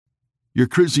You're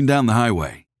cruising down the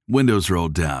highway, windows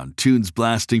rolled down, tunes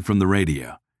blasting from the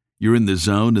radio. You're in the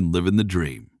zone and living the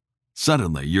dream.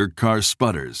 Suddenly, your car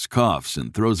sputters, coughs,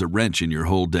 and throws a wrench in your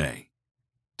whole day.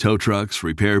 Tow trucks,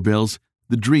 repair bills,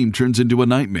 the dream turns into a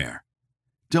nightmare.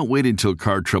 Don't wait until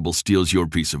car trouble steals your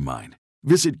peace of mind.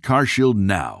 Visit CarShield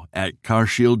now at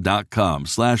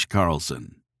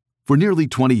carshield.com/Carlson. For nearly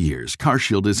 20 years,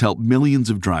 CarShield has helped millions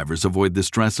of drivers avoid the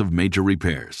stress of major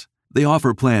repairs. They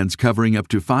offer plans covering up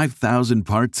to 5,000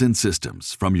 parts and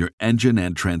systems, from your engine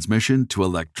and transmission to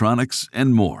electronics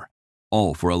and more,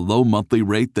 all for a low monthly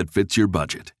rate that fits your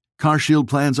budget. CarShield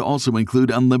plans also include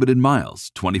unlimited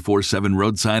miles, 24/7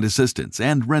 roadside assistance,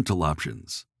 and rental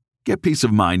options. Get peace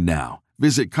of mind now.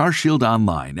 Visit CarShield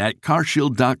online at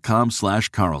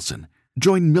carshield.com/Carlson.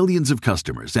 Join millions of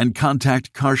customers and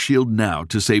contact CarShield now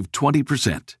to save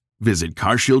 20%. Visit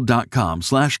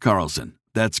carshield.com/Carlson.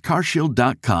 That's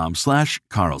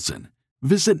carshield.com/Carlson.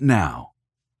 Visit now.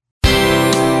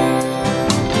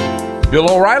 Bill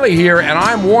O'Reilly here, and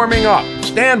I'm warming up.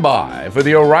 Stand by for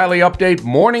the O'Reilly Update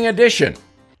Morning Edition.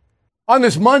 On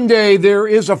this Monday, there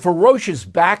is a ferocious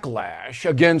backlash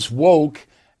against woke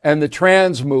and the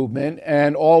trans movement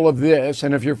and all of this.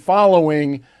 And if you're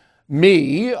following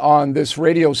me on this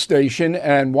radio station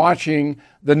and watching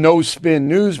the No Spin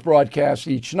News broadcast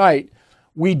each night,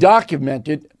 we document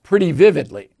it pretty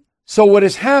vividly. So what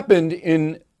has happened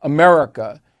in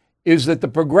America is that the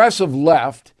progressive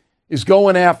left is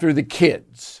going after the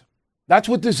kids. That's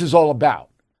what this is all about.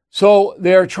 So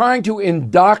they're trying to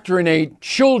indoctrinate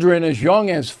children as young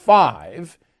as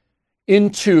 5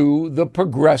 into the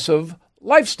progressive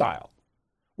lifestyle,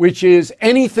 which is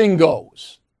anything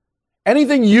goes.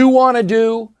 Anything you want to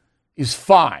do is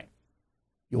fine.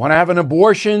 You want to have an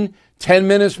abortion 10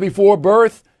 minutes before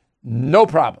birth? No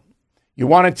problem. You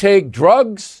want to take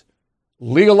drugs?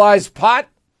 Legalize pot?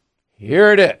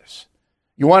 Here it is.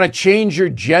 You want to change your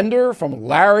gender from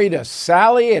Larry to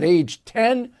Sally at age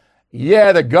 10?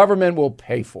 Yeah, the government will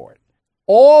pay for it.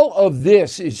 All of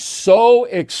this is so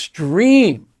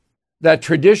extreme that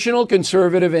traditional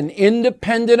conservative and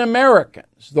independent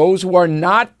Americans, those who are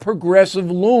not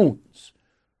progressive loons,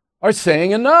 are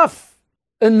saying enough.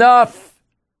 Enough.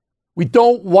 We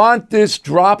don't want this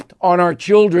dropped on our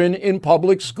children in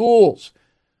public schools.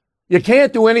 You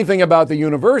can't do anything about the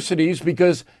universities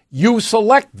because you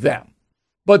select them.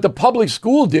 But the public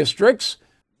school districts,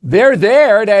 they're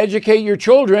there to educate your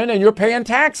children, and you're paying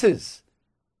taxes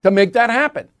to make that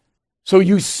happen. So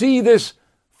you see this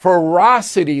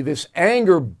ferocity, this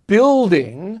anger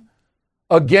building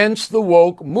against the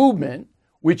woke movement,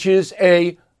 which is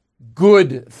a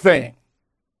good thing.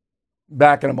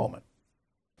 Back in a moment.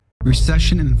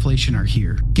 Recession and inflation are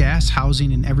here. Gas,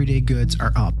 housing, and everyday goods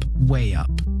are up, way up.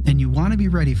 And you want to be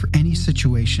ready for any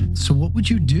situation. So what would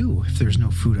you do if there's no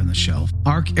food on the shelf?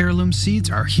 ARC Heirloom Seeds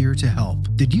are here to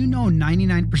help. Did you know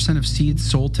 99% of seeds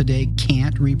sold today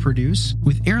can't reproduce?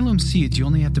 With Heirloom Seeds, you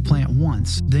only have to plant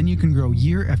once. Then you can grow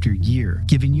year after year,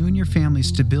 giving you and your family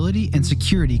stability and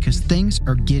security because things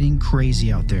are getting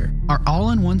crazy out there. Our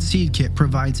all-in-one seed kit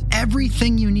provides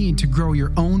everything you need to grow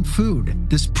your own food.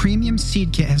 This premium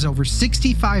seed kit has over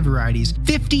 65 varieties,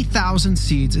 50,000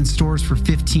 seeds in stores for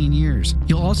 15 years.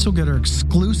 You'll also get our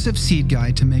exclusive seed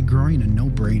guide to make growing a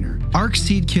no-brainer. ARC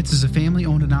Seed Kits is a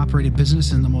family-owned and operated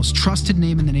business and the most trusted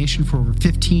name in the nation for over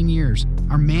 15 years.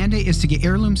 Our mandate is to get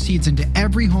heirloom seeds into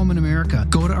every home in America.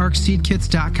 Go to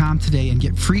arcseedkits.com today and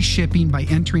get free shipping by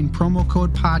entering promo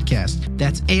code podcast.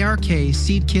 That's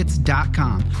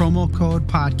ARKseedkits.com, promo code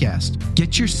podcast.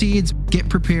 Get your seeds, get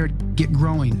prepared, get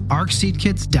growing.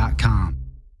 arcseedkits.com.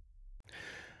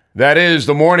 That is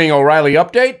the Morning O'Reilly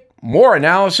Update. More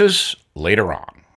analysis later on.